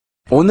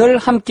오늘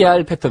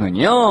함께할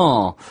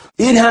패턴은요.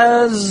 It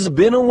has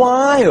been a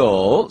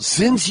while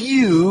since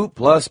you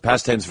plus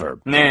past tense verb.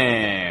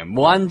 네,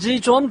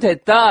 뭐한지 좀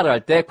됐다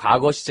할 때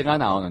과거 시제가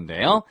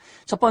나오는데요.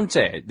 첫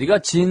번째, 네가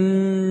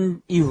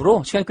진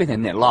이후로 시간이 꽤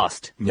됐네.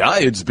 lost. Yeah,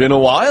 it's been a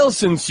while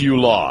since you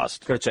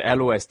lost. 그렇죠.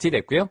 LOST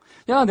됐고요.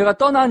 야, 내가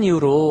떠난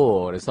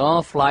이후로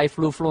그래서 fly,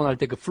 flew, flown 할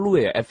때 그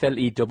flew예요.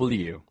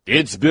 FLEW.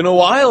 It's been a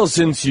while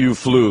since you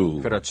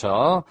flew.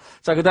 그렇죠.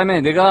 자, 그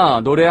다음에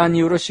내가 노래한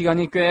이후로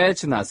시간이 꽤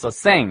지났어.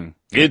 sang.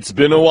 It's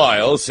been a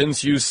while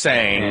since you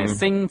sang. 네,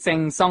 sing,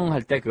 sang, song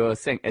할 때 그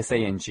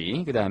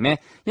S-A-N-G. 그 다음에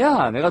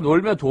야, 내가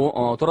놀며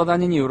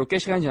돌아다닌 이후로 꽤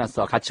시간이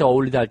지났어. 같이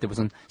어울리다 할 때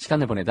무슨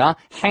시간을 보내다.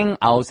 hang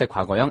out의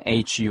과거형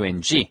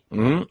HUNG.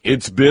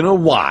 It's been a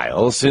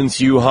while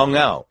since you hung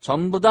out.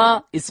 전부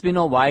다 it's been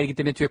a while이기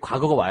때문에 뒤에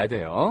과거가 와야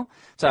돼요.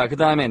 자, 그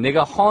다음에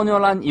내가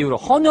헌혈한 이후로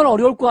헌혈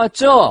어려울 것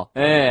같죠?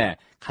 예.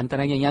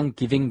 간단하게 그냥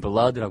giving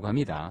blood라고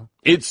합니다.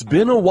 It's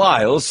been a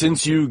while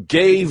since you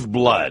gave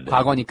blood.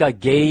 과거니까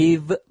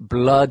gave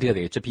blood가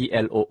되겠죠.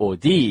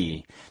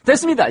 B-L-O-O-D.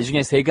 됐습니다. 이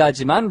중에 세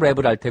가지만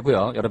랩을 할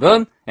테고요.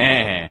 여러분,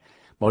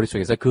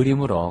 머릿속에서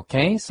그림으로,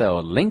 okay?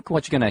 So link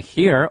what you're gonna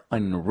hear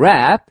and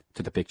rap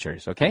to the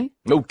pictures, okay?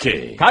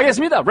 Okay.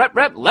 가겠습니다.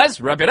 Rap,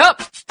 let's wrap it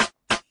up!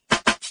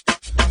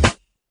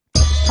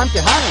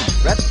 함께하는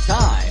랩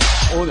타임.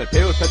 오늘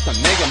배울 패턴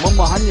내가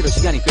뭐뭐한 일로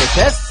시간이 꽤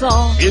됐어.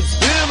 It's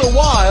been a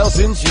while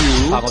since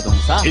you.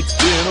 과거동사. It's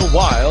been a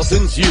while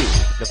since you.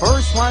 The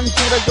first one to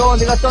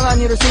네가 떠난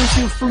이후로 since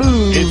you flew.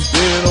 It's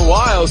been a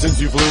while since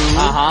you flew.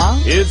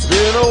 It's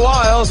been a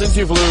while since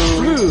you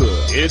flew.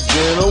 It's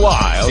been a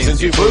while since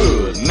you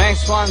flew.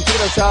 Next one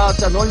자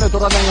놀며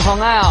돌아다니며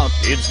hung out.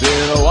 It's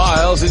been a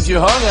while since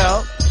you hung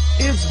out.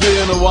 It's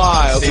been a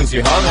while since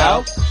you hung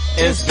out.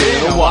 It's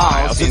been a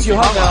while since you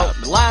hung out.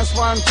 The last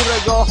one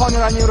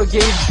헌혈한 이후로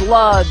gave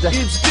blood.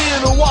 It's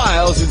been a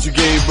while since you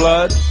gave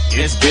blood.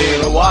 It's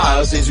been a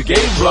while since you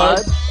gave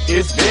blood.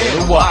 It's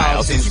been a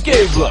while since you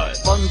gave blood.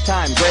 Fun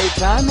time, great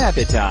time,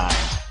 happy time.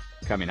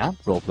 Coming up,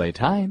 role play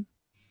time.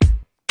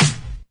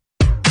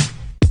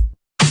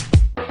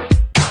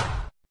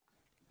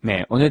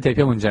 네, 오늘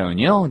대표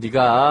문장은요.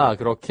 네가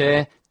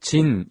그렇게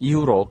진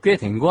이후로 꽤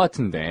된 것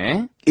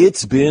같은데.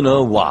 It's been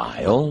a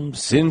while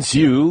since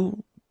you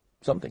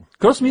something.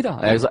 그렇습니다.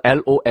 그래서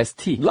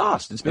LOST.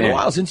 Lost. It's been a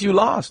while since you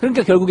lost.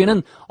 그러니까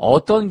결국에는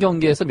어떤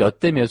경기에서 몇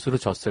대 몇으로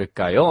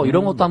졌을까요?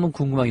 이런 것도 한번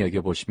궁금하게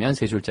여겨보시면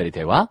세 줄짜리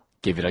대화.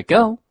 Give it a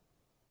go.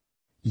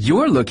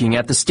 You're looking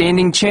at the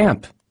standing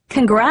champ.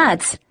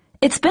 Congrats.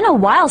 It's been a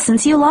while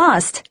since you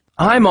lost.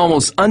 I'm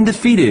almost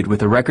undefeated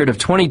with a record of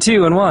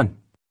 22-1.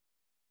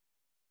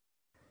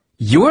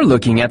 You're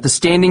looking at the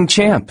standing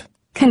champ.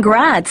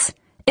 Congrats.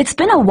 It's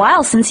been a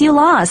while since you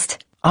lost.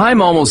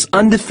 I'm almost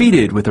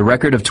undefeated with a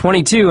record of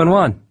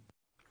 22-1.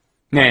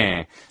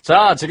 네.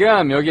 자,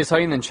 지금 여기 서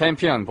있는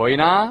챔피언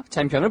보이나?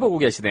 챔피언을 보고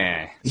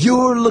계시네.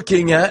 You're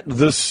looking at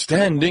the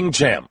standing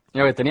champ.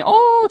 여기 했더니,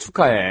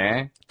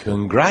 축하해.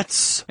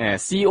 Congrats. 네,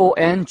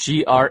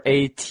 C-O-N-G-R-A-T-S예요.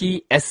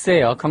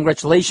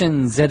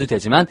 Congratulations 해도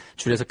되지만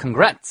줄여서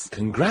congrats.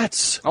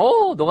 Congrats.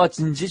 너가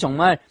진지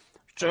정말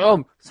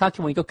쭉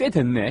생각해보니까 꽤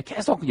됐네.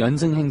 계속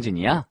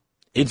연승행진이야.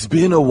 It's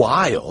been a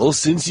while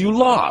since you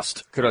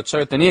lost. 그렇죠.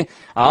 했더니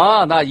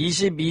나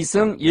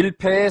 22승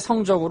 1패의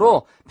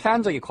성적으로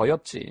패한 적이 거의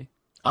없지.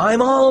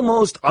 I'm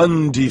almost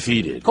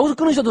undefeated. 거기서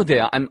끊으셔도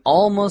돼요. I'm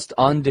almost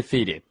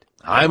undefeated.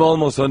 I'm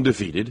almost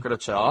undefeated.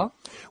 그렇죠.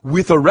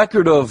 With a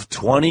record of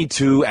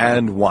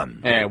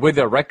 22-1. 네, with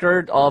a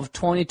record of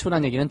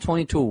 22라는 얘기는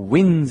 22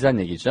 wins란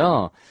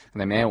얘기죠. 그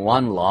다음에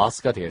 1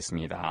 loss가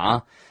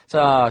되겠습니다.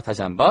 자,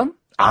 다시 한번.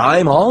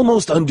 I'm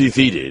almost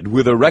undefeated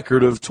with a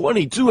record of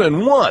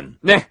 22-1.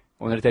 네,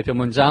 오늘의 대표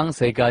문장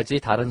세 가지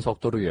다른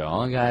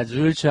속도로요.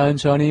 아주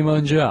천천히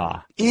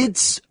먼저.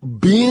 It's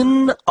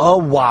been a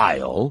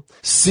while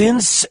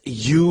since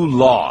you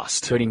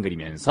lost. 그림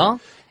그리면서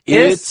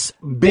It's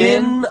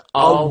been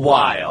a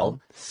while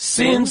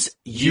since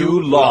you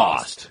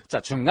lost.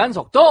 자, 중간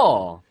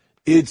속도.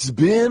 It's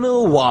been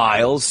a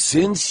while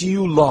since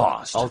you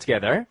lost. All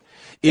together.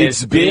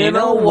 It's been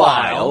a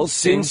while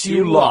since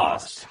you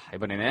lost.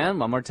 이번에는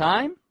one more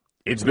time.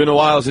 It's been a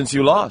while since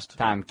you lost.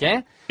 다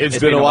함께. It's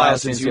been a while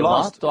since you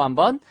lost. 또 한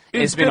번.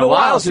 It's been a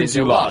while since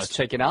you lost.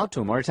 Check it out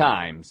two more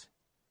times.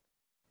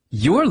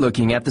 You're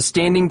looking at the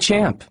standing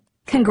champ.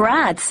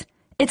 Congrats.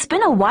 It's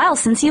been a while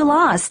since you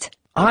lost.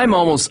 I'm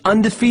almost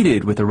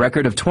undefeated with a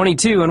record of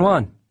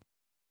 22-1.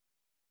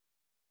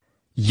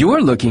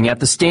 You're looking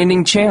at the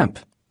standing champ.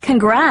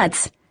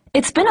 Congrats.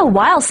 It's been a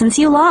while since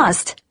you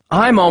lost.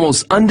 I'm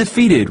almost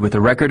undefeated with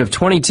a record of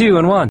 22-1.